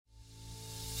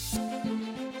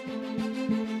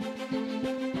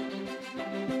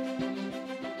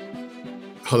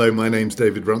Hello, my name's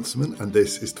David Runciman and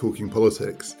this is Talking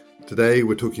Politics. Today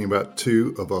we're talking about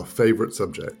two of our favourite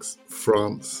subjects,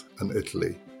 France and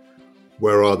Italy.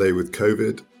 Where are they with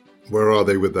COVID? Where are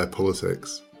they with their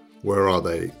politics? Where are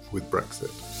they with Brexit?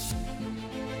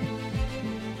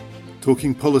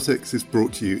 Talking Politics is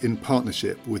brought to you in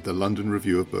partnership with the London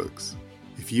Review of Books.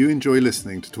 If you enjoy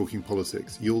listening to Talking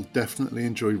Politics, you'll definitely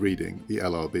enjoy reading the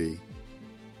LRB.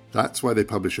 That's why they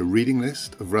publish a reading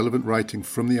list of relevant writing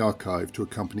from the archive to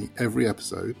accompany every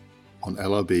episode on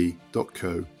lrb.co.uk,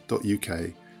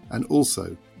 and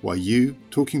also why you,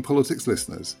 Talking Politics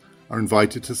listeners, are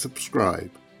invited to subscribe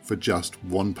for just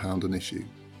 £1 an issue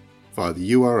via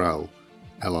the URL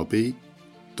lrb.me/talk.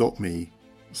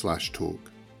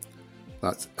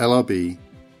 That's lrb.me/talk.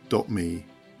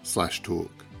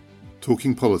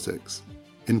 Talking Politics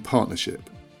in partnership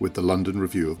with the London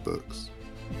Review of Books.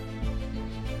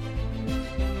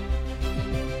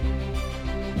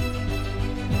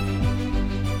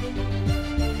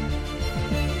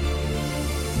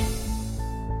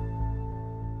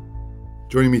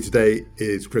 Joining me today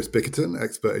is Chris Bickerton,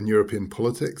 expert in European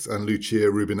politics, and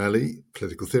Lucia Rubinelli,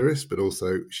 political theorist, but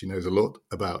also she knows a lot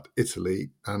about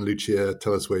Italy. And Lucia,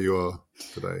 tell us where you are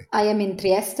today. I am in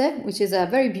Trieste, which is a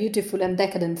very beautiful and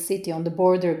decadent city on the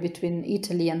border between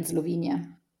Italy and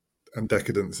Slovenia. And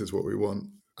decadence is what we want.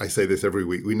 I say this every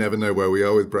week. We never know where we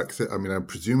are with Brexit. I mean,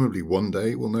 presumably one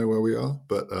day we'll know where we are,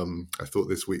 but I thought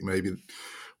this week maybe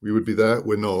we would be there.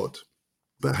 We're not.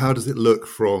 But how does it look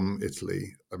from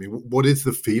Italy? I mean, what is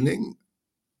the feeling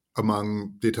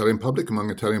among the Italian public,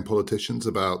 among Italian politicians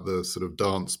about the sort of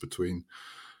dance between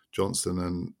Johnson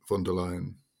and von der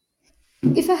Leyen?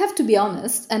 If I have to be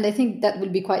honest, and I think that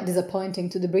will be quite disappointing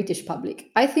to the British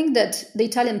public, I think that the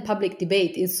Italian public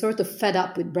debate is sort of fed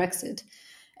up with Brexit.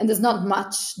 And there's not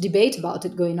much debate about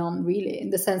it going on, really, in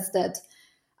the sense that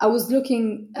I was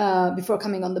looking, before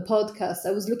coming on the podcast,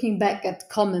 I was looking back at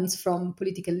comments from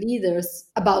political leaders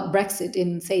about Brexit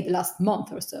in, say, the last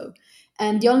month or so.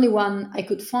 And the only one I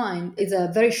could find is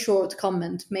a very short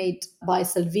comment made by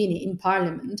Salvini in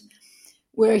Parliament,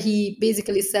 where he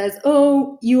basically says,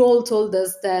 oh, you all told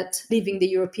us that leaving the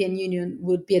European Union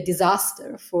would be a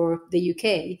disaster for the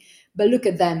UK. But look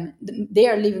at them. They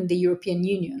are leaving the European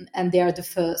Union and they are the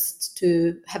first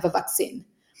to have a vaccine.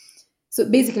 So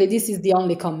basically, this is the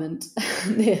only comment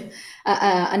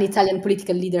an Italian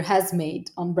political leader has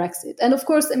made on Brexit. And of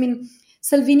course, I mean,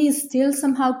 Salvini is still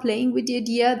somehow playing with the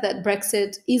idea that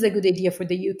Brexit is a good idea for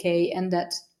the UK and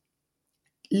that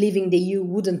leaving the EU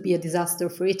wouldn't be a disaster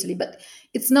for Italy. But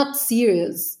it's not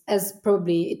serious as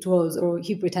probably it was, or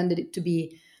he pretended it to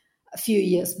be a few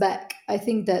years back. I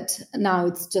think that now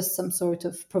it's just some sort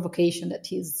of provocation that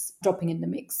he's dropping in the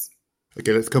mix.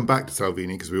 Okay, let's come back to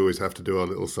Salvini because we always have to do our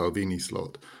little Salvini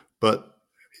slot. But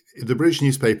the British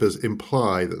newspapers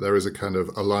imply that there is a kind of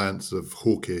alliance of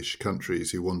hawkish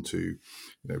countries who want to,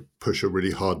 push a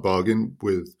really hard bargain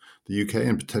with the UK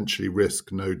and potentially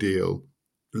risk no deal,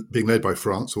 being led by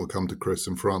France. We'll come to Chris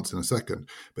and France in a second.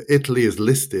 But Italy is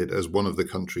listed as one of the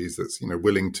countries that's,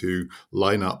 willing to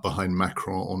line up behind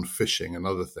Macron on fishing and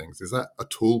other things. Is that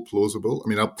at all plausible? I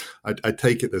mean, I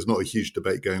take it there's not a huge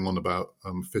debate going on about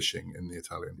fishing in the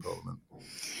Italian parliament.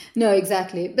 No,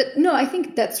 exactly. But no, I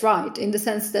think that's right in the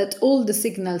sense that all the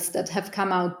signals that have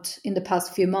come out in the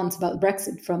past few months about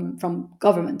Brexit from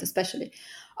government especially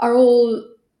are all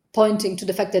pointing to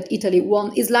the fact that Italy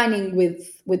is lining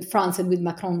with France and with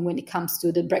Macron when it comes to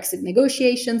the Brexit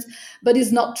negotiations, but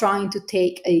is not trying to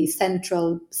take a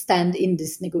central stand in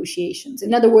these negotiations.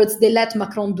 In other words, they let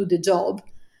Macron do the job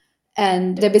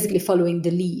and they're basically following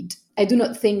the lead. I do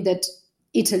not think that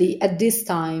Italy at this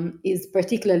time is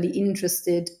particularly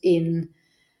interested in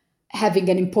having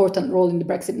an important role in the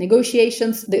Brexit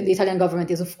negotiations. The Italian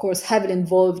government is, of course, heavily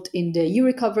involved in the EU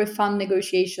Recovery Fund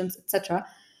negotiations, etc.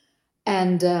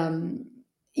 And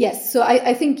yes, so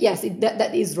I think, yes,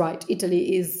 that is right.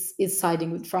 Italy is siding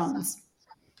with France.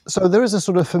 So there is a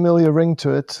sort of familiar ring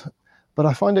to it, but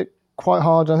I find it quite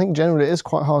hard. I think generally it is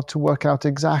quite hard to work out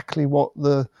exactly what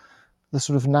the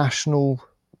sort of national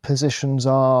positions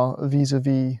are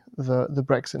vis-a-vis the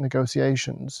Brexit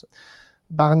negotiations.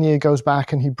 Barnier goes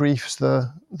back and he briefs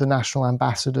the national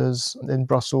ambassadors in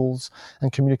Brussels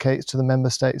and communicates to the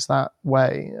member states that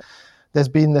way. There's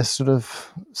been this sort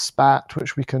of spat,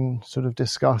 which we can sort of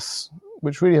discuss,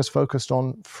 which really has focused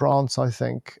on France, I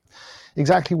think.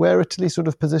 Exactly where Italy sort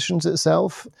of positions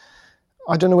itself,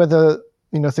 I don't know whether,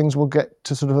 things will get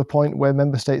to sort of a point where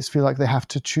member states feel like they have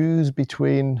to choose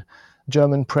between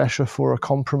German pressure for a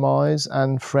compromise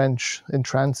and French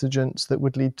intransigence that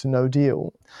would lead to no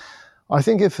deal. I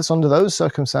think if it's under those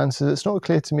circumstances, it's not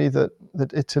clear to me that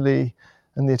Italy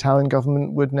and the Italian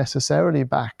government would necessarily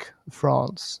back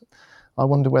France. I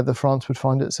wonder whether France would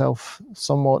find itself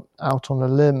somewhat out on a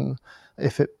limb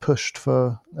if it pushed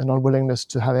for an unwillingness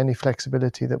to have any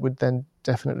flexibility that would then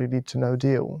definitely lead to no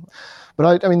deal.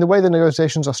 But I mean, the way the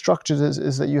negotiations are structured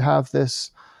is that you have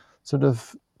this sort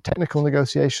of technical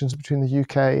negotiations between the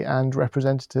UK and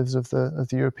representatives of the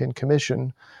European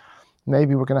Commission.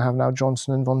 Maybe we're going to have now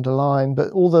Johnson and von der Leyen,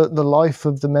 but all the life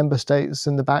of the member states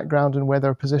in the background and where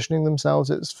they're positioning themselves,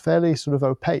 it's fairly sort of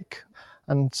opaque.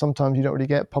 And sometimes you don't really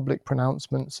get public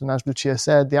pronouncements. And as Lucia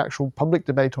said, the actual public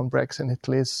debate on Brexit in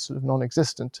Italy is sort of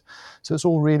non-existent. So it's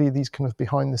all really these kind of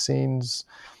behind-the-scenes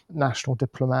national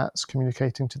diplomats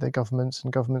communicating to their governments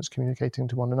and governments communicating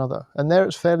to one another. And there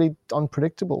it's fairly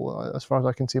unpredictable, as far as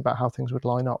I can see, about how things would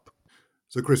line up.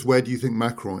 So, Chris, where do you think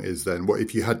Macron is then? What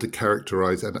if you had to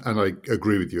characterise, and I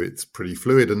agree with you, it's pretty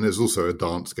fluid, and there's also a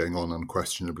dance going on,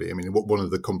 unquestionably. I mean, one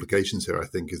of the complications here, I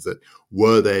think, is that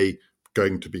were they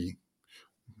going to be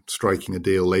striking a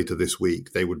deal later this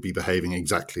week, they would be behaving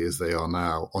exactly as they are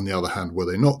now. On the other hand, were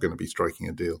they not going to be striking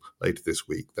a deal later this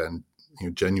week, then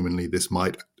genuinely this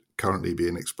might currently be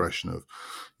an expression of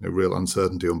real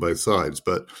uncertainty on both sides.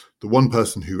 But the one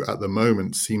person who at the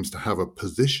moment seems to have a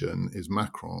position is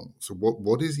Macron. So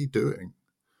what is he doing?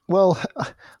 Well,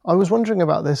 I was wondering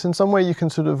about this. In some way you can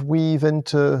sort of weave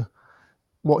into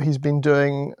what he's been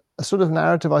doing a sort of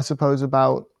narrative, I suppose,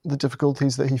 about the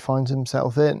difficulties that he finds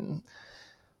himself in.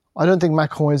 I don't think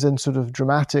Macron is in sort of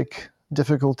dramatic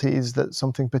difficulties that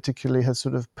something particularly has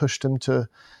sort of pushed him to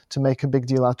make a big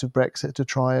deal out of Brexit to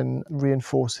try and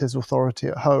reinforce his authority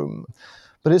at home.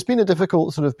 But it's been a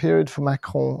difficult sort of period for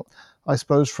Macron, I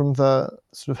suppose, from the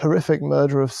sort of horrific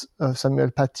murder of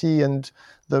Samuel Paty and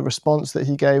the response that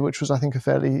he gave, which was, I think, a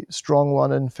fairly strong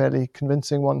one and fairly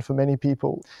convincing one for many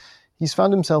people. He's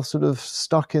found himself sort of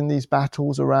stuck in these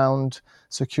battles around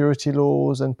security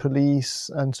laws and police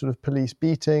and sort of police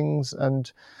beatings.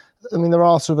 And I mean, there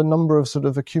are sort of a number of sort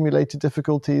of accumulated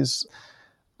difficulties.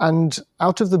 And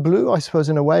out of the blue, I suppose,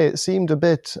 in a way, it seemed a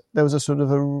bit, there was a sort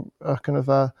of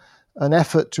an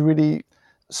effort to really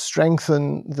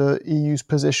strengthen the EU's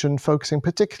position, focusing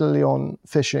particularly on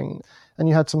fishing. And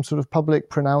you had some sort of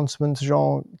public pronouncements.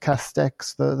 Jean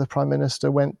Castex, the Prime Minister,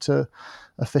 went to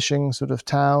a fishing sort of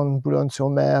town,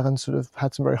 Boulogne-sur-Mer, and sort of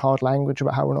had some very hard language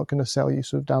about how we're not going to sell you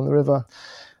sort of down the river.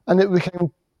 And it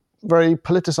became very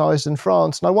politicized in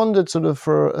France. And I wondered sort of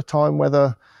for a time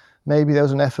whether maybe there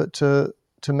was an effort to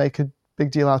make a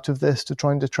big deal out of this to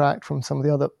try and detract from some of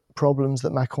the other problems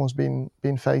that Macron's been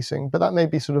facing. But that may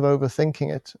be sort of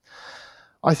overthinking it.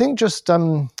 I think just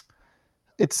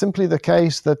it's simply the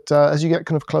case that as you get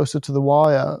kind of closer to the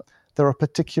wire, there are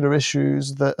particular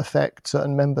issues that affect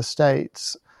certain member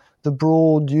states. The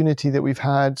broad unity that we've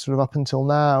had sort of up until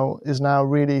now is now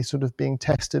really sort of being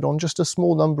tested on just a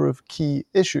small number of key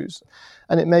issues.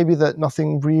 And it may be that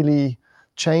nothing really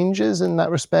changes in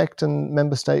that respect and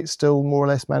member states still more or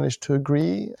less manage to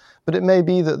agree. But it may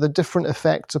be that the different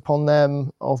effects upon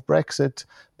them of Brexit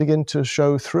begin to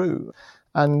show through.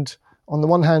 And on the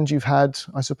one hand, you've had,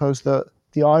 I suppose, the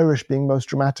Irish being most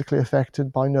dramatically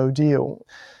affected by no deal,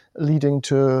 leading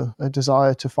to a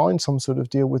desire to find some sort of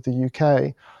deal with the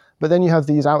UK. But then you have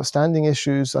these outstanding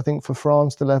issues. I think for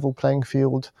France, the level playing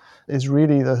field is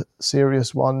really the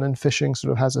serious one, and fishing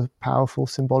sort of has a powerful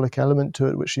symbolic element to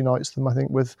it, which unites them, I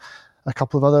think, with a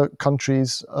couple of other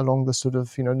countries along the sort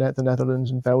of, the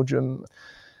Netherlands and Belgium.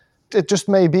 It just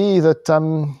may be that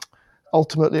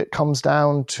ultimately it comes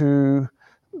down to,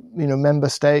 member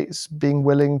states being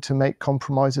willing to make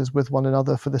compromises with one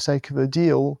another for the sake of a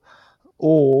deal,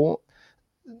 or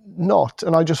not.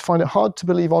 And I just find it hard to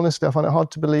believe, honestly, I find it hard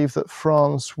to believe that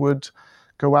France would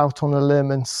go out on a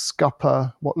limb and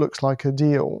scupper what looks like a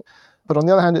deal. But on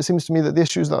the other hand, it seems to me that the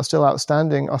issues that are still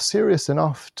outstanding are serious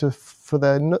enough for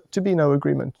there to be no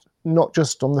agreement, not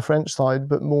just on the French side,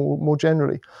 but more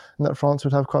generally, and that France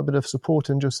would have quite a bit of support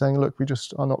in just saying, look, we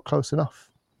just are not close enough.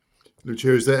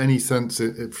 Lucia, is there any sense,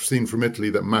 seen from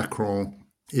Italy, that Macron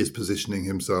is positioning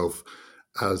himself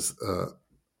as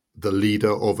the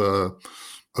leader of a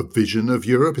vision of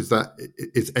Europe? Does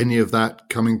any of that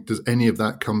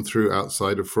come through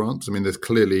outside of France? I mean, there's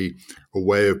clearly a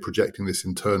way of projecting this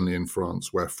internally in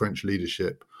France where French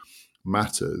leadership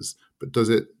matters, but does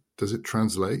it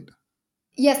translate?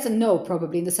 Yes and no,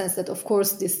 probably, in the sense that, of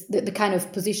course, the kind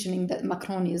of positioning that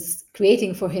Macron is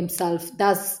creating for himself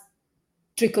does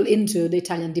trickle into the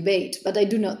Italian debate. But I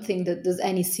do not think that there's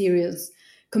any serious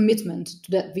commitment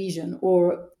to that vision,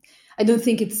 or I don't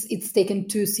think it's taken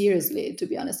too seriously, to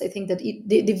be honest. I think that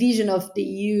the vision of the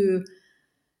EU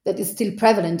that is still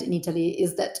prevalent in Italy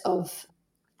is that of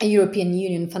a European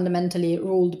Union fundamentally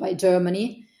ruled by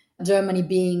Germany, Germany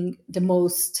being the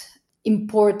most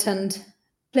important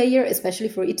player, especially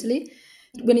for Italy.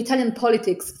 When Italian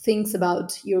politics thinks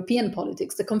about European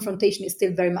politics, the confrontation is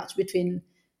still very much between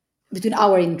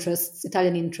our interests,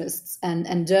 Italian interests,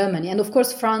 and Germany. And of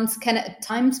course, France can at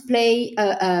times play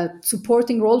a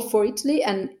supporting role for Italy,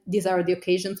 and these are the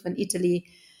occasions when Italy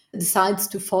decides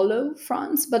to follow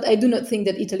France. But I do not think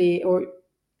that Italy or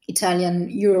Italian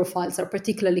Europhiles are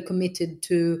particularly committed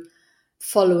to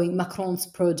following Macron's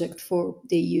project for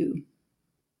the EU.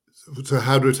 So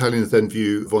how do Italians then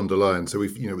view von der Leyen? So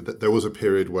there was a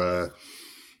period where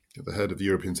the head of the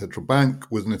European Central Bank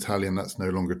was an Italian. That's no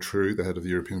longer true. The head of the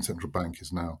European Central Bank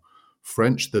is now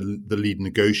French. The lead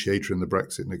negotiator in the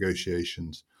Brexit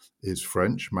negotiations is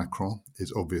French. Macron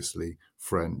is obviously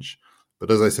French. But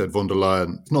as I said, von der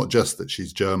Leyen, it's not just that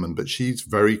she's German, but she's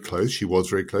very close. She was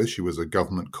very close. She was a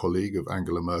government colleague of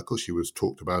Angela Merkel. She was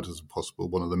talked about as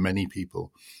one of the many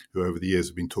people who over the years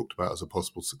have been talked about as a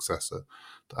possible successor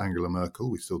to Angela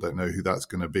Merkel. We still don't know who that's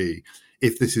going to be.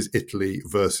 If this is Italy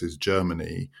versus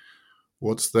Germany,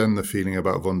 what's then the feeling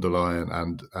about von der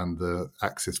Leyen and the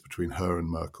axis between her and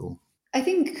Merkel? I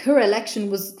think her election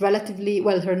was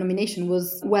her nomination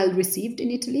was well received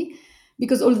in Italy.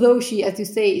 Because although she, as you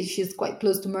say, she's quite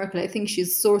close to Merkel, I think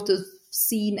she's sort of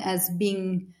seen as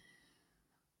being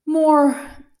more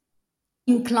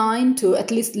inclined to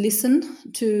at least listen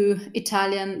to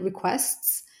Italian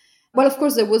requests. Well, of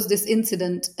course, there was this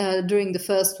incident during the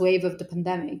first wave of the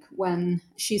pandemic when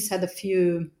she said a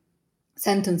few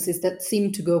sentences that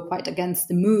seemed to go quite against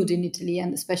the mood in Italy,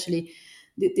 and especially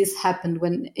this happened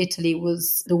when Italy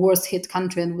was the worst hit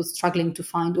country and was struggling to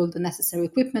find all the necessary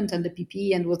equipment and the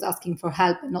PPE and was asking for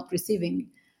help and not receiving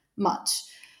much.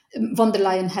 Von der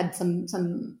Leyen had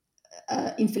some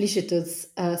infelicitous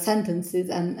sentences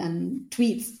and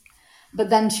tweets, but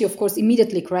then she, of course,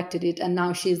 immediately corrected it. And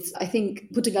now she's, I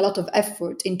think, putting a lot of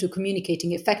effort into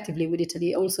communicating effectively with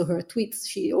Italy. Also her tweets,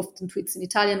 she often tweets in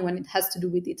Italian when it has to do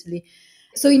with Italy.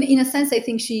 So in a sense, I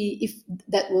think if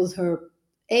that was her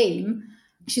aim,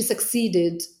 she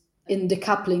succeeded in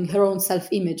decoupling her own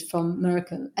self-image from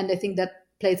Merkel. And I think that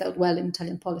plays out well in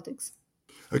Italian politics.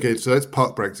 Okay, so let's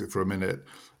park Brexit for a minute.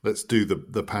 Let's do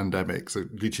the pandemic. So,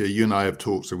 Lucia, you and I have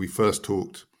talked. So we first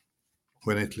talked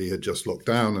when Italy had just locked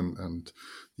down and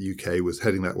the UK was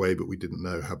heading that way, but we didn't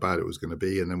know how bad it was going to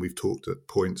be. And then we've talked at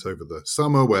points over the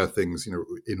summer where things,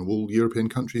 in all European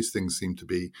countries, things seem to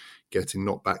be getting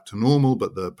not back to normal,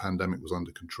 but the pandemic was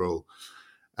under control.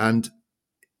 And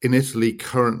in Italy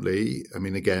currently, I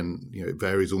mean, again, it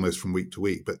varies almost from week to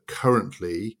week, but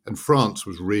currently, and France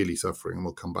was really suffering, and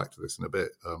we'll come back to this in a bit,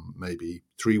 maybe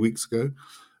 3 weeks ago,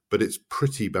 but it's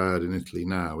pretty bad in Italy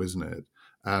now, isn't it?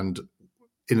 And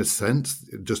in a sense,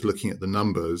 just looking at the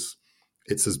numbers,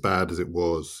 it's as bad as it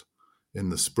was in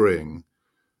the spring.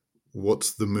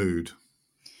 What's the mood?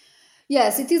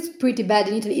 Yes, it is pretty bad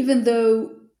in Italy, even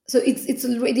though, so it's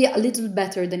already a little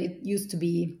better than it used to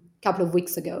be a couple of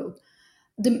weeks ago.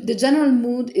 The general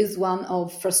mood is one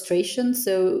of frustration.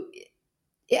 So,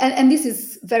 and this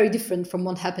is very different from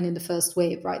what happened in the first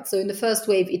wave, right? So in the first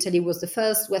wave, Italy was the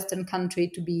first Western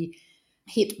country to be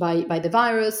hit by the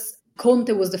virus.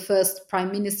 Conte was the first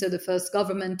prime minister, the first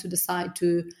government to decide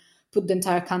to put the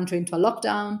entire country into a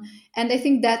lockdown. And I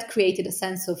think that created a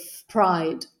sense of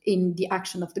pride in the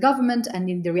action of the government and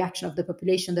in the reaction of the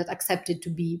population that accepted to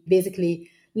be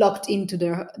basically locked into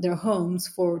their homes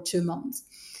for 2 months.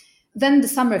 Then the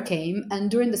summer came, and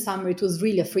during the summer, it was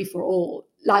really a free-for-all.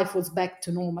 Life was back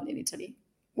to normal in Italy,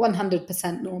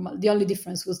 100% normal. The only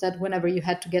difference was that whenever you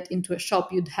had to get into a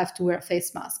shop, you'd have to wear a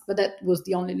face mask. But that was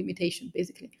the only limitation,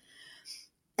 basically.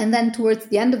 And then towards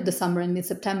the end of the summer and in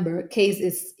September,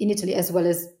 cases in Italy, as well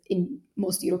as in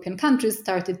most European countries,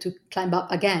 started to climb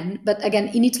up again. But again,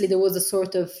 in Italy, there was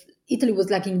Italy was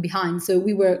lagging behind. So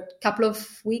we were a couple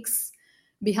of weeks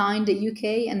behind the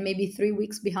UK and maybe 3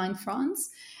 weeks behind France.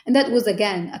 And that was,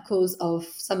 again, a cause of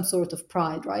some sort of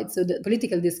pride, right? So the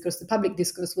political discourse, the public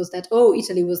discourse was that,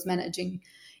 Italy was managing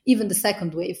even the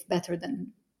second wave better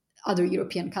than other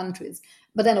European countries.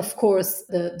 But then, of course,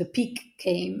 the peak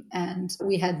came and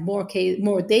we had more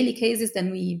daily cases than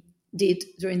we did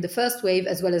during the first wave,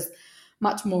 as well as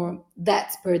much more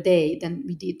deaths per day than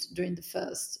we did during the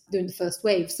first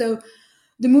wave. So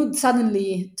the mood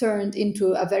suddenly turned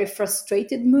into a very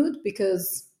frustrated mood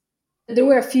because there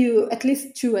were at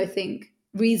least two, I think,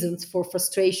 reasons for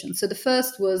frustration. So the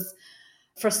first was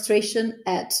frustration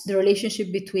at the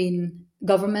relationship between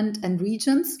government and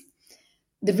regions.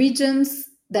 The regions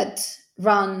that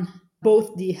run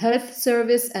both the health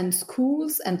service and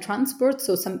schools and transport,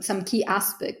 so some key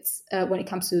aspects when it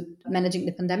comes to managing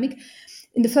the pandemic.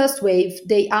 In the first wave,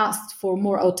 they asked for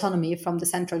more autonomy from the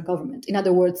central government. In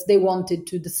other words, they wanted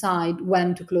to decide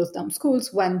when to close down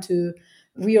schools, when to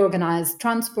reorganize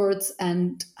transports,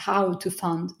 and how to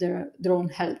fund their own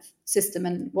health system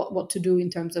and what to do in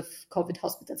terms of COVID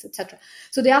hospitals, etc.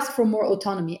 So they asked for more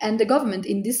autonomy. And the government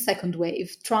in this second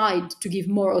wave tried to give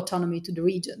more autonomy to the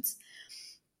regions.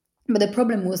 But the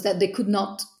problem was that they could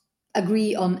not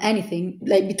agree on anything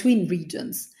like between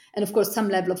regions. And of course, some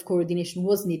level of coordination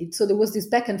was needed. So there was this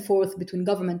back and forth between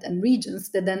government and regions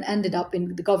that then ended up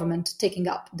in the government taking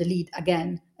up the lead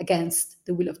again against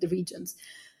the will of the regions.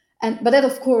 But that,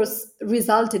 of course,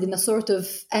 resulted in a sort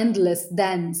of endless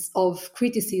dance of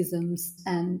criticisms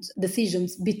and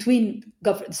decisions between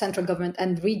the central government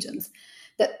and regions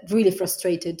that really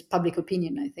frustrated public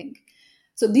opinion, I think.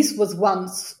 So this was one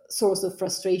source of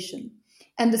frustration.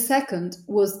 And the second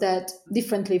was that,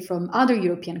 differently from other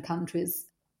European countries,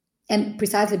 and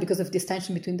precisely because of this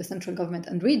tension between the central government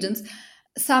and regions,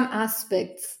 some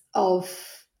aspects of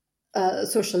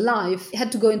social life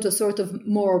had to go into a sort of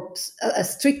a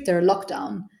stricter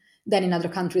lockdown than in other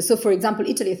countries. So, for example,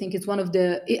 Italy, I think it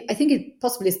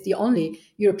possibly is the only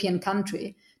European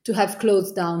country to have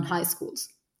closed down high schools.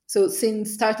 So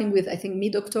since starting with, I think,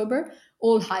 mid-October,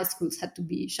 all high schools had to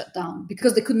be shut down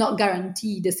because they could not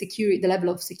guarantee the level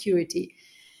of security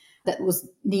that was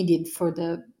needed for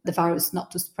the virus not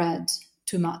to spread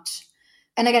too much.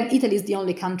 And again, Italy is the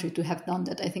only country to have done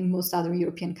that. I think most other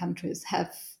European countries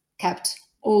have kept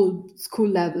all school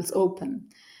levels open.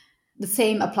 The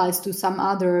same applies to some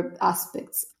other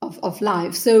aspects of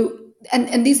life. So,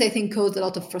 and this, I think, caused a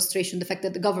lot of frustration, the fact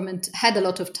that the government had a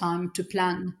lot of time to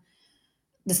plan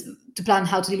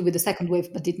how to deal with the second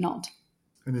wave, but did not.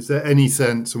 And is there any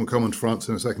sense, and we'll come on to France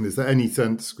in a second, is there any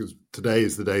sense, because today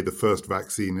is the day the first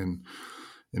vaccine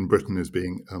in Britain is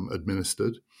being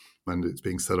administered, and it's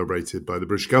being celebrated by the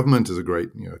British government as a great,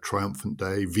 triumphant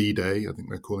day, V-Day, I think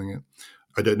they're calling it.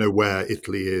 I don't know where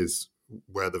Italy is,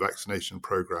 where the vaccination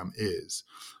program is,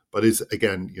 but it's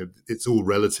all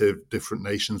relative, different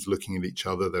nations looking at each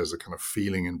other. There's a kind of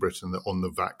feeling in Britain that on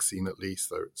the vaccine, at least,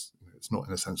 though it's not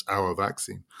in a sense our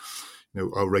vaccine,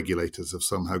 our regulators have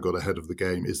somehow got ahead of the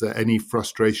game. Is there any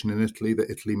frustration in Italy that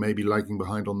Italy may be lagging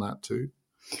behind on that too?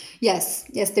 Yes,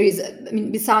 there is. I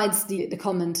mean, besides the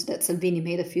comment that Salvini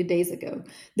made a few days ago,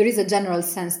 there is a general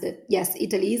sense that, yes,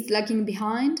 Italy is lagging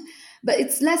behind, but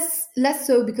it's less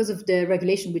so because of the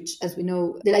regulation, which, as we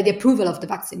know, the approval of the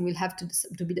vaccine will have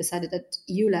to be decided at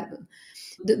EU level.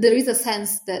 There is a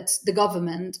sense that the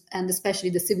government, and especially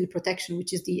the Civil Protection,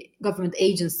 which is the government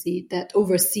agency that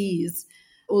oversees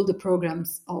all the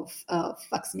programs of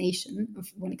vaccination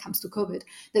when it comes to COVID,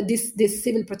 that this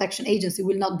Civil Protection Agency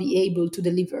will not be able to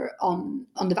deliver on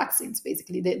the vaccines,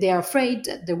 basically. They are afraid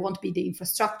that there won't be the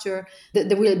infrastructure, that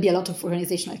there will be a lot of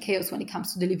organizational chaos when it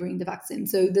comes to delivering the vaccine.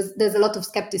 So there's a lot of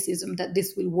skepticism that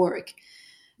this will work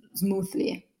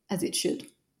smoothly as it should.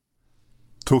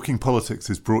 Talking Politics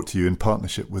is brought to you in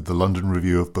partnership with the London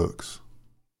Review of Books.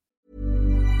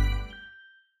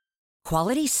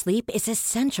 Quality sleep is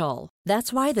essential.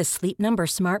 That's why the Sleep Number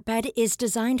Smart Bed is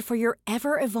designed for your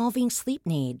ever-evolving sleep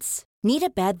needs. Need a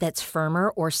bed that's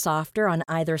firmer or softer on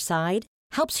either side?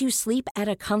 Helps you sleep at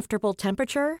a comfortable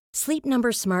temperature? Sleep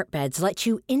Number Smart Beds let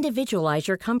you individualize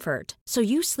your comfort, so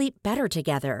you sleep better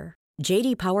together.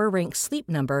 J.D. Power ranks Sleep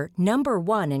Number number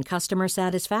 1 in customer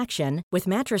satisfaction with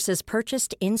mattresses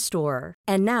purchased in-store.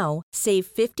 And now,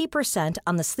 save 50%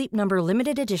 on the Sleep Number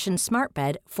Limited Edition Smart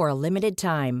Bed for a limited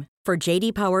time. For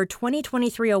J.D. Power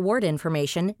 2023 award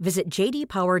information, visit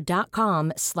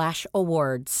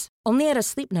jdpower.com/awards. Only at a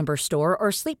Sleep Number store or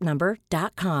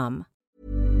sleepnumber.com.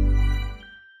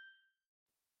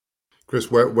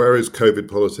 Chris, where is COVID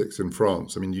politics in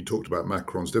France? I mean, you talked about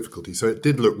Macron's difficulty. So it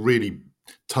did look really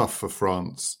tough for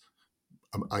France,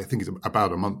 I think it's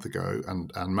about a month ago,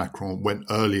 and Macron went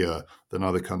earlier than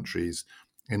other countries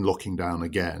in locking down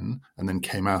again, and then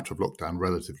came out of lockdown,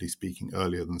 relatively speaking,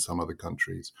 earlier than some other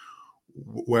countries.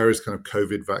 Where is kind of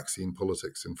COVID vaccine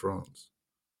politics in France?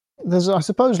 There's, I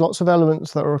suppose, lots of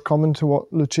elements that are common to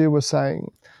what Lucia was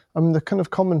saying. I mean, the kind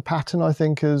of common pattern, I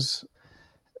think, is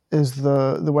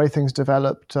the way things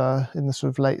developed in the sort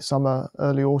of late summer,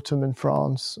 early autumn in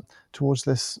France towards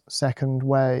this second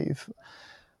wave.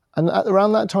 And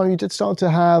around that time, you did start to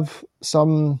have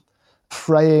some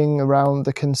fraying around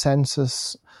the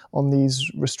consensus on these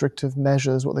restrictive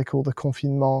measures, what they call the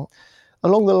confinement,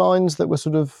 along the lines that were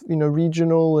sort of,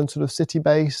 regional and sort of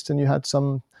city-based, and you had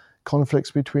some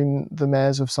conflicts between the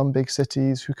mayors of some big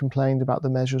cities who complained about the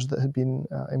measures that had been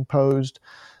imposed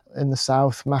In the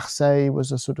south, Marseille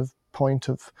was a sort of point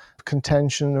of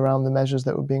contention around the measures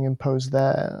that were being imposed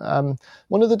there.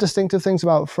 One of the distinctive things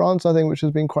about France, I think, which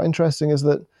has been quite interesting, is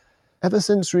that ever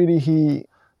since really he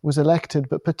was elected,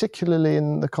 but particularly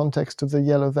in the context of the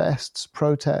Yellow Vests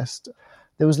protest,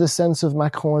 there was this sense of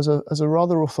Macron as a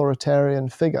rather authoritarian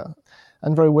figure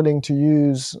and very willing to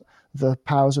use the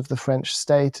powers of the French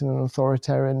state in an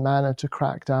authoritarian manner to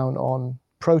crack down on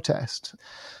protest.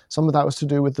 Some of that was to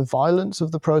do with the violence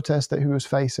of the protest that he was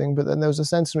facing, but then there was a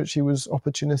sense in which he was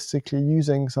opportunistically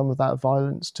using some of that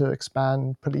violence to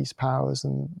expand police powers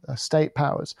and state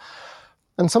powers.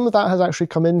 And some of that has actually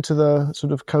come into the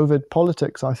sort of COVID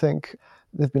politics, I think.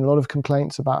 There have been a lot of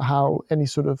complaints about how any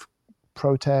sort of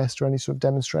protest or any sort of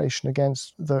demonstration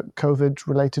against the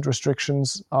COVID-related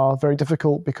restrictions are very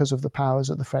difficult because of the powers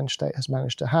that the French state has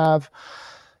managed to have.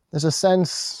 There's a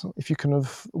sense, if you kind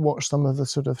of watch some of the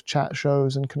sort of chat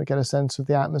shows and kind of get a sense of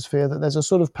the atmosphere, that there's a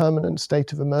sort of permanent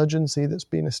state of emergency that's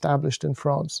been established in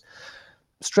France,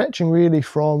 stretching really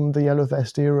from the Yellow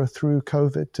Vest era through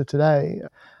COVID to today.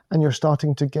 And you're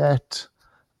starting to get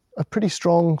a pretty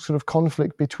strong sort of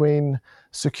conflict between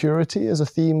security as a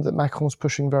theme that Macron's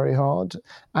pushing very hard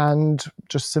and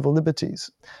just civil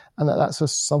liberties. And that's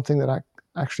just something that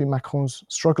actually Macron's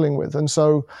struggling with. And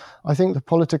so I think the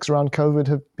politics around COVID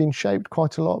have been shaped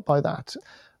quite a lot by that.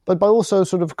 But by also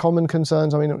sort of common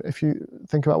concerns. I mean, if you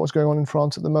think about what's going on in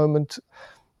France at the moment,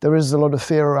 there is a lot of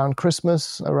fear around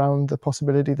Christmas, around the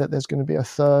possibility that there's going to be a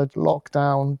third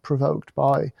lockdown provoked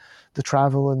by the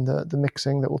travel and the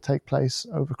mixing that will take place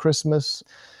over Christmas.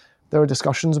 There are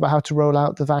discussions about how to roll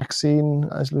out the vaccine.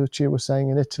 As Lucia was saying,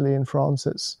 in Italy and France,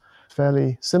 it's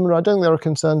fairly similar. I don't think there are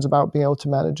concerns about being able to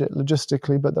manage it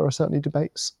logistically, but there are certainly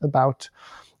debates about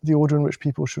the order in which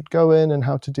people should go in and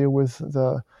how to deal with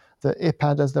the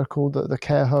EHPAD, as they're called, the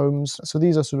care homes. So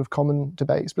these are sort of common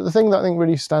debates. But the thing that I think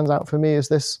really stands out for me is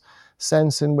this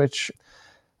sense in which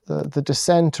the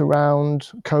dissent around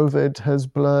COVID has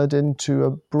blurred into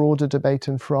a broader debate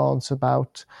in France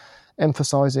about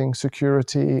emphasizing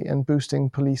security and boosting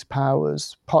police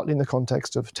powers, partly in the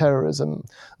context of terrorism,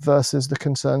 versus the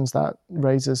concerns that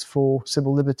raises for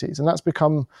civil liberties. And that's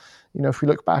become, if we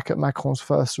look back at Macron's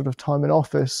first sort of time in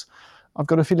office, I've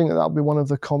got a feeling that that'll be one of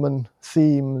the common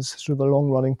themes, sort of a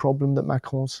long-running problem that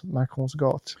Macron's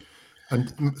got.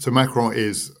 And so Macron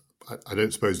is, I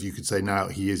don't suppose you could say now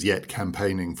he is yet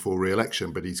campaigning for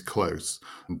re-election, but he's close.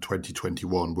 And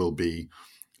 2021 will be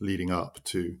leading up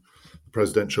to the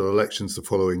presidential elections the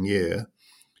following year.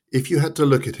 If you had to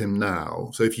look at him now,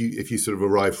 so if you sort of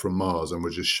arrived from Mars and were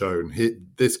just shown,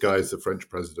 this guy is the French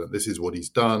president, this is what he's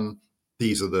done,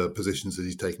 these are the positions that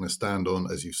he's taken a stand on,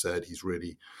 as you said, he's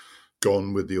really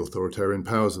gone with the authoritarian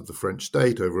powers of the French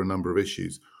state over a number of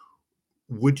issues.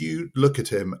 Would you look at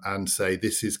him and say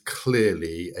this is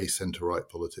clearly a centre-right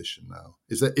politician now?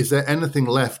 Is there anything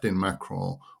left in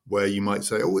Macron where you might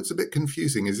say, oh, it's a bit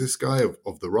confusing. Is this guy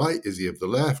of the right? Is he of the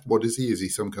left? What is he? Is he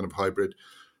some kind of hybrid?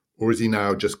 Or is he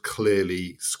now just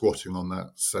clearly squatting on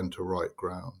that centre-right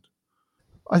ground?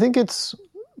 I think it's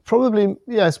probably,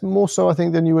 it's more so, I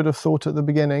think, than you would have thought at the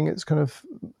beginning. It's kind of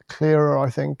clearer, I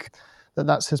think, that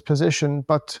that's his position.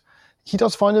 But he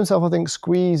does find himself, I think,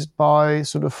 squeezed by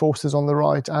sort of forces on the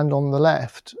right and on the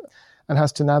left, and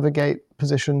has to navigate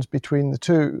positions between the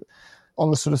two. On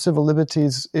the sort of civil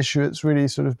liberties issue, it's really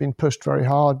sort of been pushed very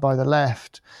hard by the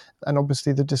left. And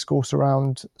obviously the discourse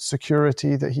around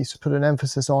security that he's put an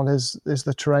emphasis on is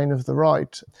the terrain of the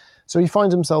right. So he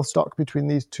finds himself stuck between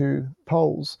these two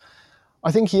poles.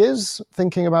 I think he is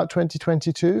thinking about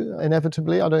 2022,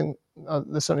 inevitably.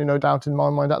 There's certainly no doubt in my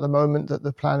mind at the moment that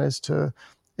the plan is to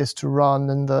run,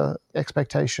 and the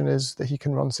expectation is that he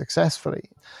can run successfully.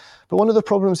 But one of the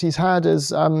problems he's had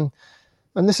is, and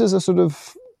this is a sort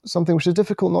of something which is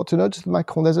difficult not to notice with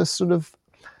Macron,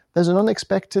 there's an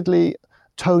unexpectedly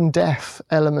tone-deaf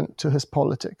element to his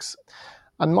politics.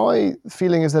 And my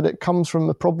feeling is that it comes from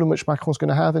the problem which Macron's going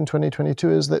to have in 2022,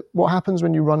 is that what happens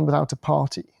when you run without a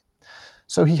party?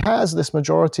 So he has this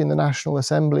majority in the National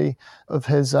Assembly of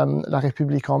his La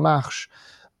République En Marche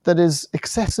that is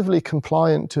excessively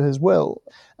compliant to his will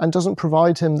and doesn't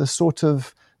provide him the sort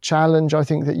of challenge, I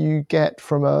think, that you get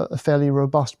from a fairly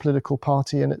robust political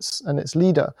party and its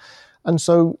leader. And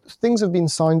so things have been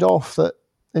signed off that,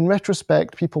 in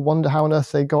retrospect, people wonder how on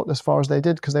earth they got as far as they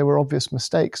did, because they were obvious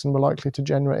mistakes and were likely to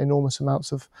generate enormous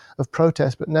amounts of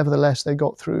protest, but nevertheless they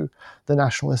got through the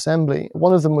National Assembly.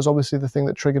 One of them was obviously the thing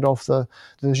that triggered off the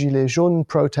Gilets jaunes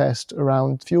protest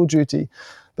around fuel duty.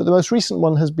 But the most recent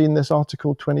one has been this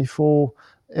Article 24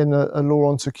 in a law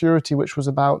on security, which was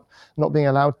about not being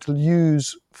allowed to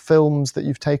use films that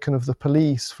you've taken of the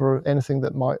police for anything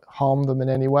that might harm them in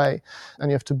any way.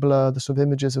 And you have to blur the sort of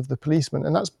images of the policemen.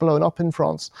 And that's blown up in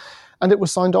France. And it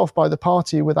was signed off by the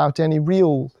party without any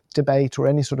real debate or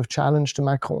any sort of challenge to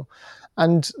Macron.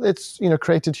 And it's,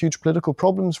 created huge political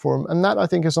problems for him. And that, I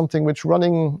think, is something which,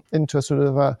 running into a sort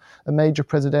of a major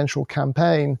presidential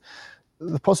campaign,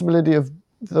 the possibility of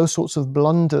those sorts of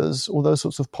blunders or those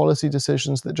sorts of policy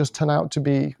decisions that just turn out to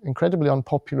be incredibly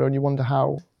unpopular and you wonder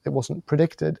how it wasn't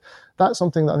predicted, that's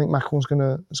something that I think Macron's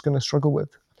is going to struggle with.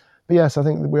 But yes, I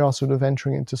think that we are sort of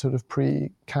entering into sort of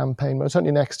pre-campaign mode.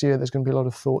 Certainly next year, there's going to be a lot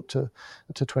of thought to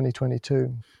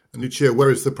 2022. And Lucia,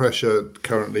 where is the pressure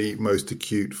currently most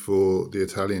acute for the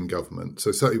Italian government?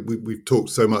 So we've talked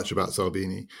so much about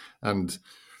Salvini, and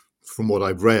from what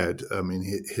I've read, I mean,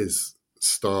 his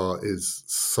star is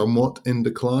somewhat in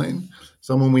decline.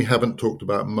 Someone we haven't talked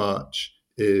about much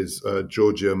is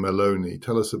Giorgia Meloni.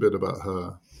 Tell us a bit about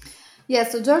her. Yeah,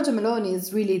 so Giorgia Meloni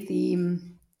is really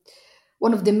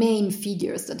one of the main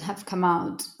figures that have come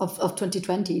out of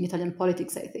 2020 in Italian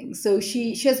politics, I think. So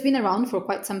she has been around for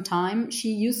quite some time.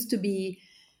 She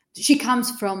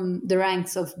comes from the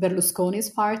ranks of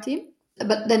Berlusconi's party,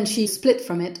 but then she split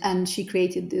from it and she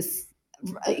created this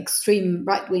extreme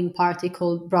right-wing party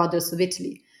called Brothers of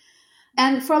Italy.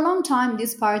 And for a long time,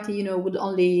 this party, would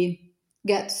only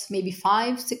get maybe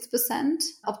 5-6%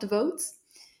 of the votes.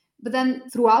 But then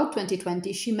throughout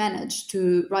 2020, she managed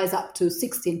to rise up to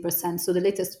 16%. So the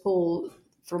latest poll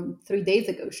from 3 days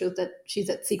ago shows that she's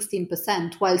at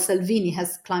 16%, while Salvini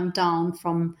has climbed down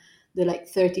from the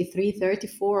 33,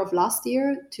 34 of last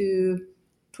year to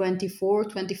 24,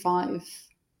 25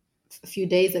 a few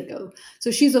days ago. So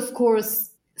she's, of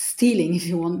course, stealing, if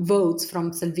you want, votes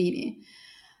from Salvini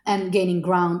and gaining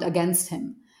ground against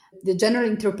him. The general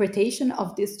interpretation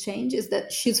of this change is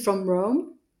that she's from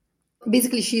Rome.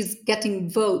 Basically, she's getting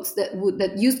votes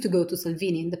that used to go to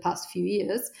Salvini in the past few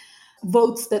years,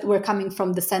 votes that were coming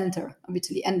from the center of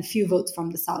Italy and few votes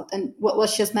from the south. And what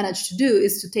she has managed to do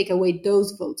is to take away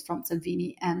those votes from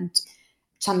Salvini and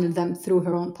channel them through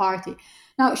her own party.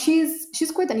 Now,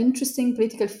 she's quite an interesting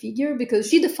political figure because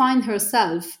she defined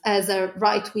herself as a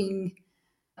right-wing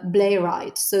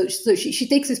Blairite. So she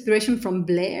takes inspiration from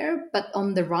Blair, but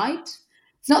on the right.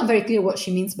 It's not very clear what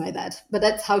she means by that, but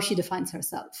that's how she defines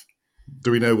herself.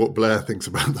 Do we know what Blair thinks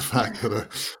about the fact that a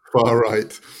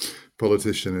far-right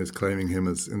politician is claiming him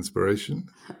as inspiration?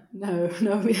 No,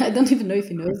 I don't even know if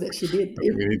he knows that she did.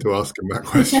 We need to ask him that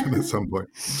question at some point.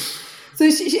 So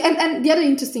and the other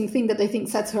interesting thing that I think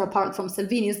sets her apart from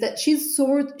Salvini is that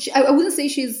I wouldn't say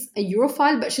she's a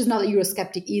Europhile, but she's not a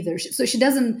Eurosceptic either. So she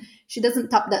doesn't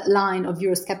tap that line of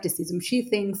Euroscepticism. She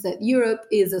thinks that Europe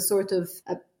is a sort of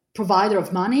a provider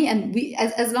of money, and we,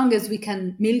 as long as we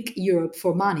can milk Europe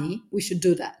for money, we should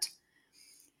do that.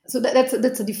 So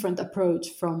that's a different approach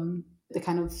from the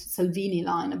kind of Salvini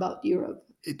line about Europe.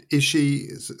 Is she?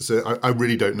 So I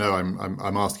really don't know.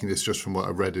 I'm asking this just from what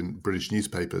I've read in British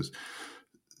newspapers.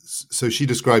 So she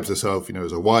describes herself,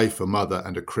 as a wife, a mother,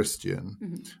 and a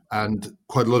Christian, and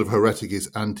quite a lot of her rhetoric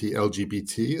is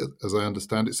anti-LGBT, as I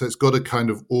understand it. So it's got a kind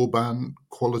of Orban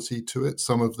quality to it.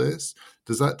 Some of this,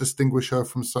 does that distinguish her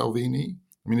from Salvini?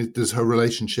 I mean, does her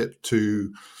relationship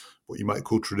to what you might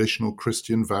call traditional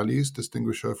Christian values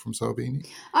distinguish her from Salvini?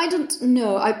 I don't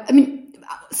know. I mean,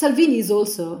 Salvini is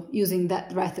also using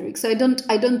that rhetoric, so I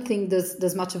don't think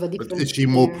there's much of a difference. But is she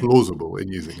more plausible in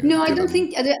using it? No, I don't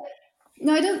think.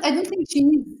 No, I don't think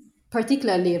she's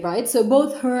particularly right. So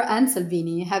both her and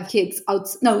Salvini have kids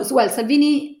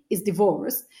Salvini is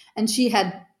divorced and she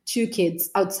had 2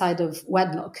 kids outside of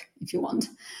wedlock, if you want,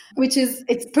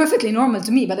 it's perfectly normal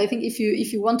to me. But I think if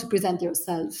you want to present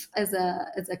yourself as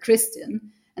a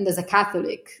Christian and as a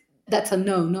Catholic, that's a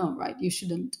no, right? You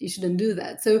shouldn't do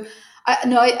that. So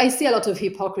I see a lot of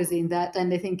hypocrisy in that,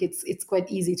 and I think it's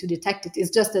quite easy to detect it. It's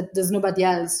just that there's nobody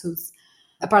else who's,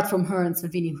 apart from her and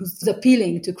Salvini, who's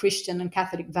appealing to Christian and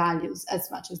Catholic values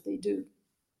as much as they do.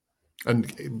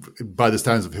 And by the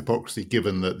standards of hypocrisy,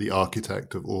 given that the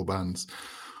architect of Orban's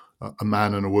a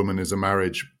man and a woman is a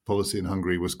marriage policy in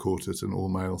Hungary was caught at an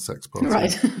all-male sex party.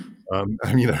 Right.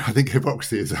 I think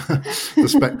hypocrisy is the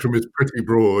spectrum is pretty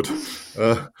broad.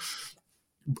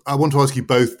 I want to ask you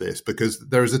both this because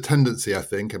there is a tendency, I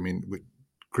think,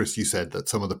 Chris, you said that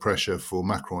some of the pressure for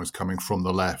Macron is coming from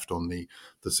the left on the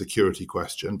security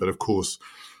question. But of course,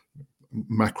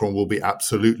 Macron will be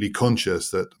absolutely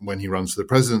conscious that when he runs for the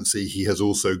presidency, he has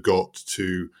also got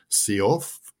to see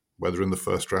off, whether in the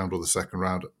first round or the second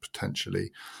round,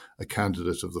 potentially a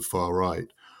candidate of the far right.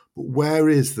 But where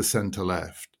is the centre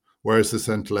left? whereas the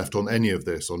centre-left on any of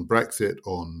this, on Brexit,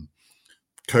 on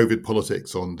COVID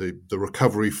politics, on the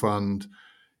recovery fund,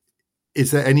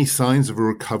 is there any signs of a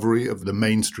recovery of the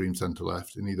mainstream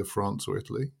centre-left in either France or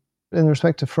Italy? In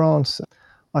respect to France,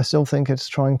 I still think it's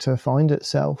trying to find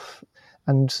itself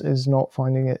and is not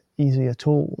finding it easy at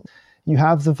all. You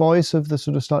have the voice of the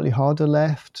sort of slightly harder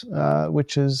left,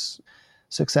 which is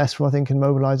successful, I think, in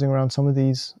mobilising around some of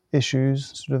these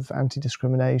issues, sort of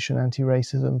anti-discrimination,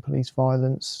 anti-racism, police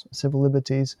violence, civil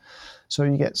liberties. So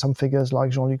you get some figures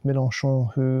like Jean-Luc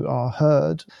Mélenchon who are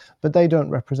heard, but they don't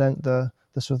represent the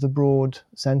sort of the broad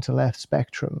centre-left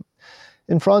spectrum.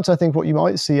 In France, I think what you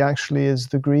might see actually is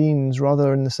the Greens,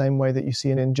 rather in the same way that you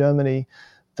see in Germany,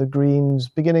 the Greens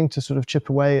beginning to sort of chip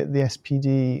away at the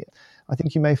SPD. I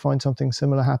think you may find something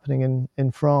similar happening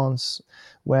in France,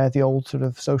 where the old sort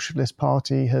of socialist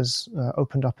party has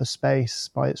opened up a space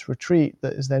by its retreat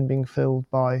that is then being filled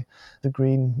by the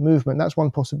Green movement. That's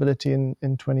one possibility in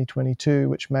 2022,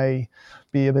 which may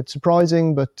be a bit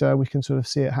surprising, but we can sort of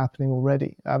see it happening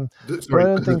already. Does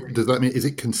that mean, is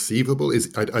it conceivable?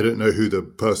 I don't know who the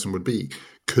person would be.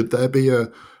 Could there be a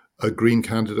Green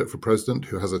candidate for president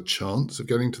who has a chance of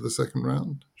getting to the second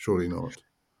round? Surely not.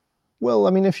 Well,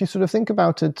 I mean, if you sort of think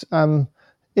about it,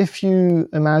 if you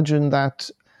imagine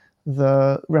that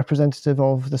the representative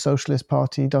of the Socialist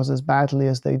Party does as badly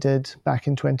as they did back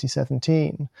in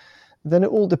 2017, then it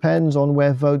all depends on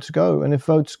where votes go. And if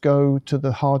votes go to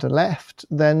the harder left,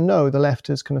 then no, the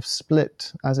left is kind of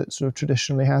split, as it sort of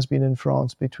traditionally has been in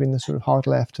France, between the sort of hard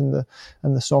left and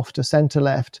the softer centre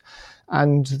left.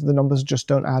 And the numbers just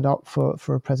don't add up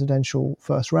for a presidential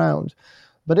first round.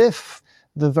 But if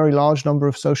the very large number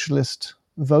of socialist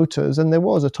voters, and there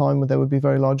was a time when there would be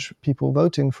very large people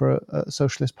voting for a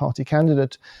Socialist Party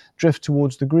candidate, drift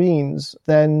towards the Greens,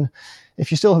 then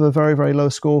if you still have a very, very low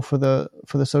score for the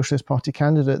Socialist Party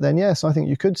candidate, then yes, I think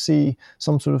you could see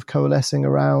some sort of coalescing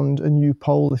around a new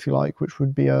pole, if you like, which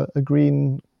would be a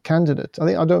Green candidate.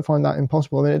 I don't find that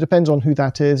impossible. I mean, it depends on who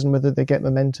that is and whether they get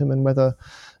momentum and whether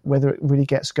it really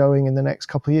gets going in the next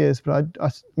couple of years. But I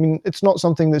mean, it's not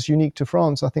something that's unique to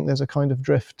France. I think there's a kind of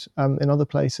drift in other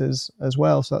places as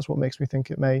well. So that's what makes me think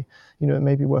it may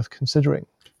be worth considering.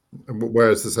 And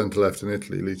where is the centre-left in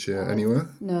Italy, Lucia? Anywhere?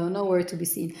 No, nowhere to be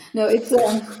seen. No, it's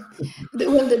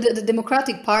the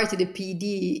Democratic Party, the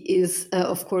PD, is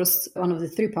of course one of the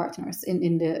three partners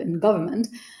in government.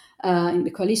 In the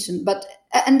coalition,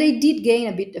 and they did gain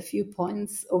a few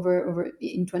points over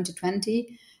in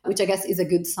 2020, which I guess is a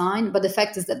good sign. But the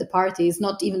fact is that the party is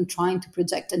not even trying to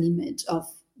project an image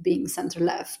of being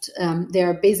center-left. They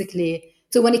are basically,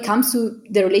 so when it comes to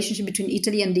the relationship between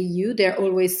Italy and the EU, they're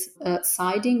always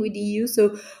siding with the EU.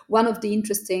 So one of the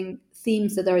interesting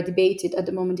themes that are debated at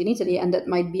the moment in Italy, and that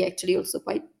might be actually also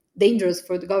quite dangerous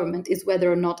for the government, is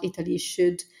whether or not Italy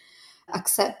should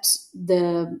accept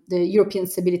the European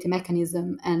Stability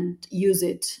Mechanism and use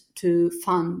it to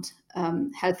fund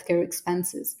healthcare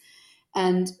expenses.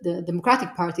 And the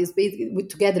Democratic Party is basically,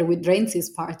 together with Renzi's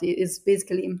party, is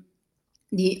basically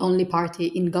the only party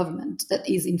in government that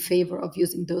is in favor of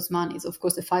using those monies. Of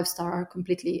course, the Five Star are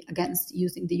completely against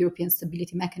using the European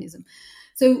Stability Mechanism.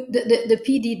 So the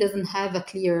PD doesn't have a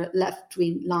clear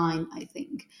left-wing line, I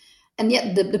think. And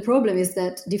yet the problem is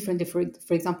that, differently,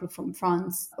 for example, from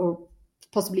France or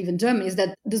possibly even Germany, is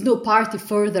that there's no party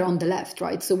further on the left,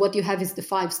 right? So what you have is the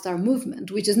Five Star movement,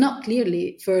 which is not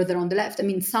clearly further on the left. I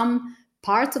mean, some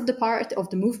parts of the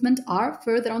movement are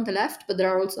further on the left, but there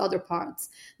are also other parts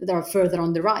that are further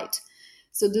on the right.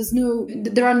 So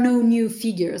there are no new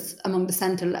figures among the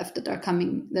center left that are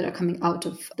coming out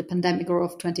of the pandemic or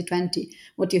of 2020.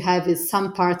 What you have is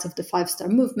some parts of the Five Star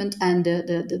movement and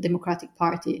the Democratic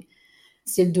Party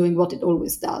still doing what it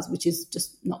always does, which is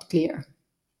just not clear.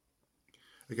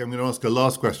 Okay, I'm going to ask a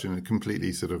last question, a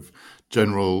completely sort of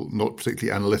general, not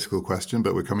particularly analytical question,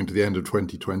 but we're coming to the end of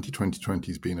 2020.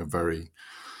 2020 has been a very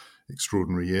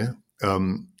extraordinary year.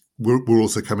 We're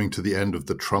also coming to the end of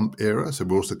the Trump era. So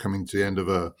we're also coming to the end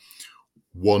of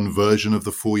one version of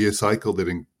the 4-year cycle that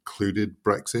included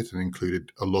Brexit and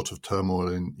included a lot of turmoil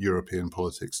in European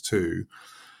politics too.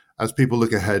 As people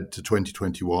look ahead to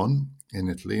 2021 in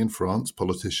Italy and France,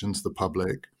 politicians, the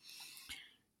public,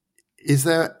 is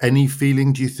there any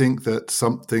feeling, do you think, that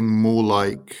something more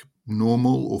like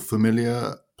normal or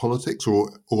familiar politics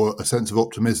or a sense of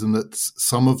optimism that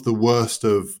some of the worst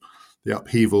of the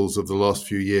upheavals of the last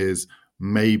few years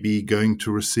may be going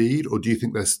to recede? Or do you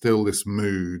think there's still this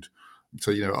mood?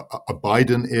 So, a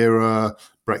Biden era,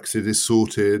 Brexit is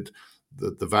sorted,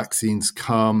 the vaccines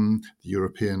come, the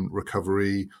European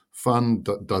Recovery Fund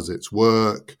does its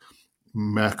work,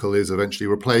 Merkel is eventually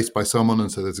replaced by someone,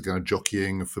 and so there's a kind of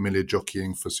jockeying, a familiar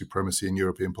jockeying for supremacy in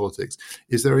European politics.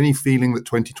 Is there any feeling that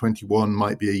 2021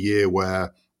 might be a year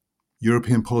where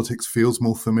European politics feels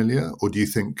more familiar, or do you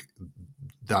think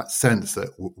that sense that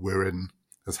we're in,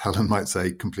 as Helen might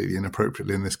say, completely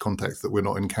inappropriately in this context, that we're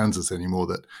not in Kansas anymore,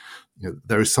 that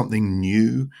there is something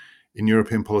new in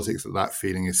European politics, that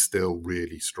feeling is still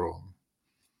really strong?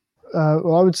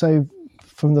 Well, I would say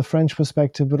from the French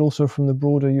perspective, but also from the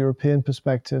broader European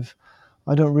perspective,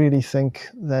 I don't really think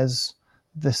there's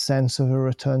this sense of a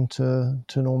return to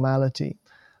normality.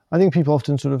 I think people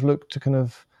often sort of look to kind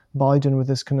of Biden with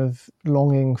this kind of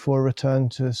longing for a return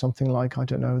to something like, I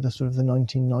don't know, the sort of the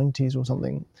 1990s or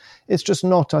something. It's just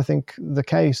not, I think, the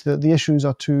case. That the issues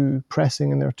are too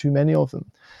pressing and there are too many of them.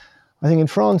 I think in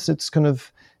France, it's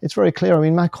very clear. I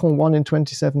mean, Macron won in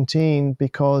 2017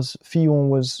 because Fillon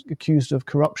was accused of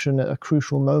corruption at a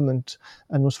crucial moment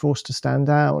and was forced to stand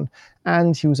down.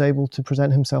 And he was able to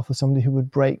present himself as somebody who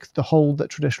would break the hold that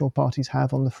traditional parties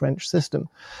have on the French system.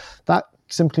 That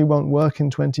simply won't work in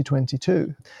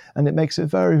 2022. And it makes it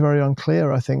very, very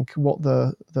unclear, I think, what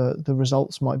the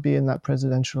results might be in that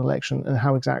presidential election and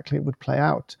how exactly it would play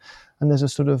out. And there's a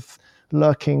sort of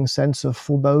lurking sense of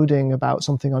foreboding about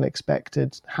something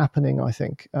unexpected happening, I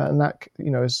think. And that,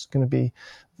 is going to be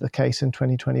the case in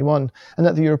 2021. And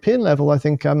at the European level, I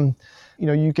think,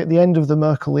 you get the end of the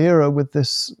Merkel era with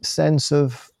this sense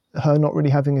of her not really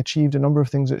having achieved a number of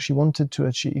things that she wanted to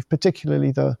achieve,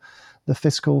 particularly the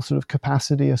fiscal sort of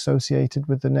capacity associated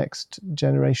with the Next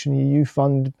Generation EU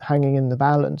fund hanging in the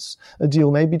balance. A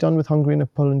deal may be done with Hungary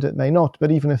and Poland, it may not, but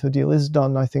even if a deal is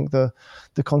done, I think the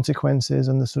consequences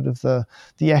and the sort of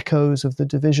the echoes of the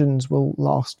divisions will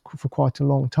last for quite a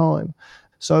long time.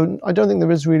 So I don't think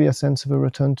there is really a sense of a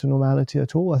return to normality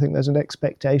at all. I think there's an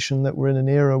expectation that we're in an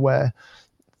era where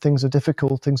things are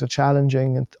difficult, things are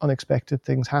challenging, and unexpected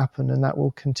things happen, and that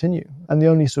will continue. And the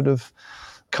only sort of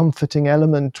comforting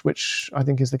element, which I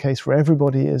think is the case for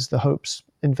everybody, is the hopes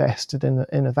invested in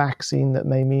a vaccine that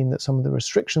may mean that some of the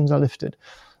restrictions are lifted.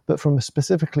 But from a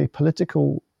specifically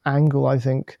political angle, I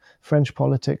think French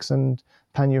politics and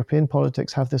pan-European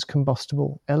politics have this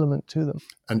combustible element to them.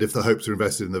 And if the hopes are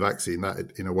invested in the vaccine,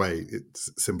 that in a way it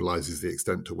symbolises the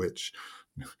extent to which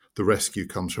the rescue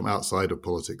comes from outside of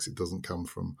politics. It doesn't come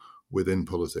from within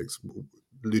politics.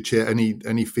 Lucia,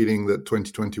 any feeling that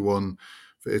 2021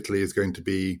 for Italy is going to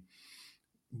be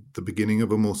the beginning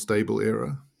of a more stable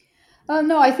era?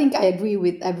 No, I think I agree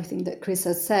with everything that Chris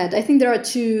has said. I think there are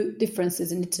two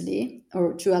differences in Italy,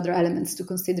 or two other elements to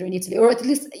consider in Italy, or at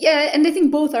least, and I think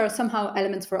both are somehow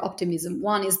elements for optimism.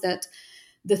 One is that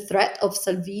the threat of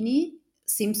Salvini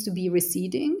seems to be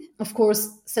receding. Of course,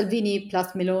 Salvini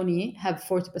plus Meloni have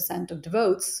 40% of the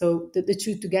votes, so the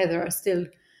two together are still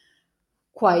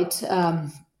quite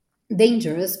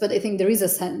dangerous, but I think there is a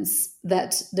sense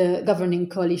that the governing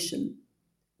coalition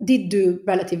did do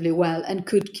relatively well and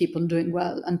could keep on doing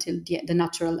well until the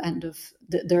natural end of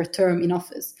their term in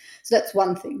office. So that's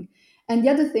one thing. And the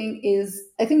other thing is,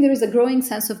 I think there is a growing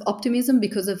sense of optimism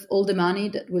because of all the money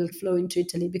that will flow into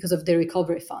Italy because of the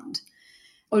recovery fund.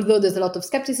 Although there's a lot of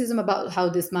skepticism about how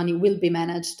this money will be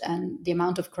managed and the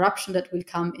amount of corruption that will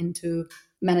come into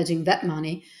managing that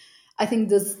money, I think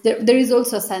there is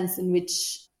also a sense in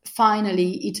which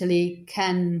finally Italy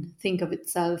can think of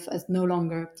itself as no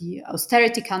longer the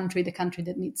austerity country, the country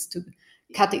that needs to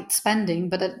cut its spending,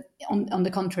 but on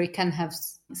the contrary can have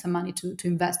some money to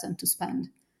invest and to spend.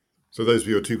 So those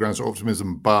were your two grounds of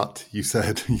optimism, but you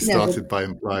said, you started by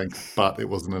implying, but it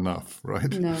wasn't enough,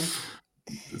 right? No.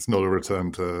 It's not a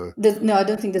return to... No, I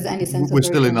don't think there's any sense of... We're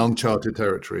still in uncharted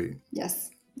territory. Yes,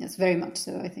 very much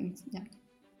so, I think, yeah.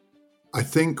 I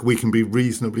think we can be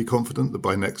reasonably confident that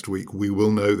by next week we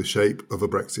will know the shape of a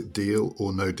Brexit deal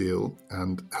or no deal,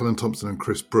 and Helen Thompson and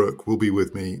Chris Brooke will be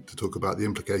with me to talk about the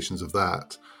implications of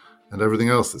that and everything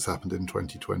else that's happened in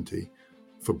 2020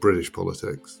 for British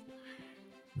politics.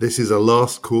 This is a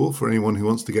last call for anyone who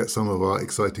wants to get some of our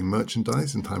exciting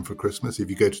merchandise in time for Christmas. If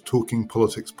you go to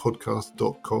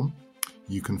talkingpoliticspodcast.com,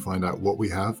 you can find out what we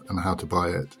have and how to buy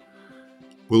it.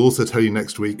 We'll also tell you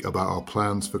next week about our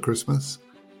plans for Christmas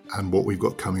and what we've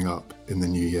got coming up in the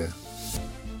new year.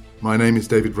 My name is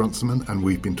David Runciman, and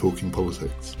we've been talking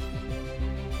politics.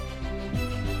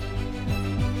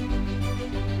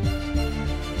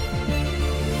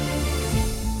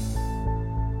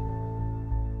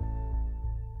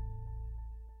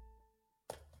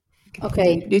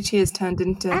 Okay. Lucia has turned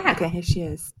into... Okay, here she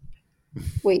is.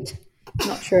 Wait,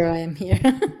 not sure I am here.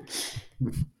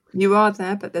 You are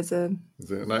there, but there's a...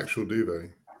 Is it an actual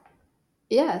duvet?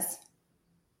 Yes.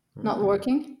 Not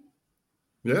working?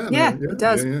 Yeah, it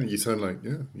does. Yeah. You sound like,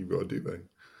 you've got a duvet.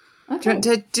 Okay. Do you want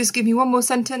to just give me one more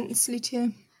sentence,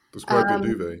 Lucia? Describe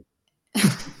your duvet.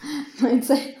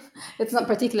 It's not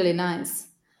particularly nice.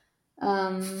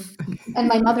 And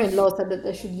my mother-in-law said that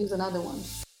I should use another one.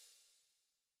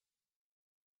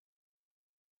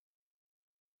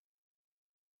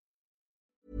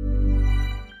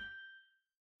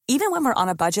 Even when we're on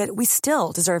a budget, we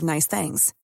still deserve nice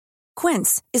things.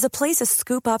 Quince is a place to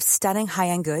scoop up stunning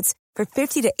high-end goods for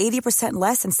 50 to 80%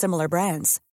 less than similar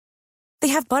brands. They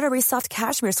have buttery soft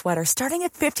cashmere sweaters starting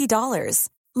at $50,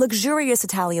 luxurious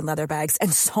Italian leather bags,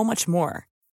 and so much more.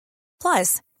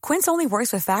 Plus, Quince only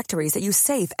works with factories that use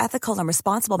safe, ethical, and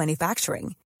responsible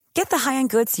manufacturing. Get the high-end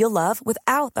goods you'll love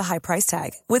without the high price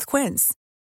tag with Quince.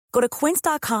 Go to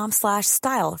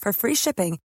quince.com/style for free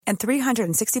shipping and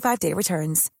 365-day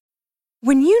returns.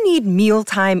 When you need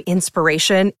mealtime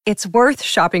inspiration, it's worth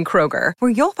shopping Kroger, where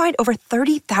you'll find over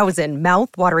 30,000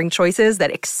 mouth-watering choices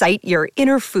that excite your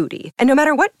inner foodie. And no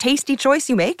matter what tasty choice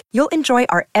you make, you'll enjoy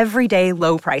our everyday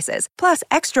low prices, plus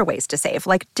extra ways to save,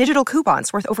 like digital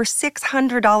coupons worth over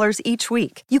 $600 each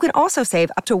week. You can also save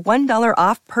up to $1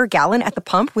 off per gallon at the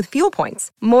pump with fuel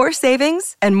points. More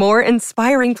savings and more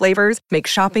inspiring flavors make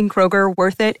shopping Kroger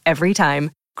worth it every time.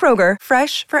 Kroger,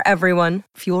 fresh for everyone.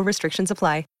 Fuel restrictions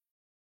apply.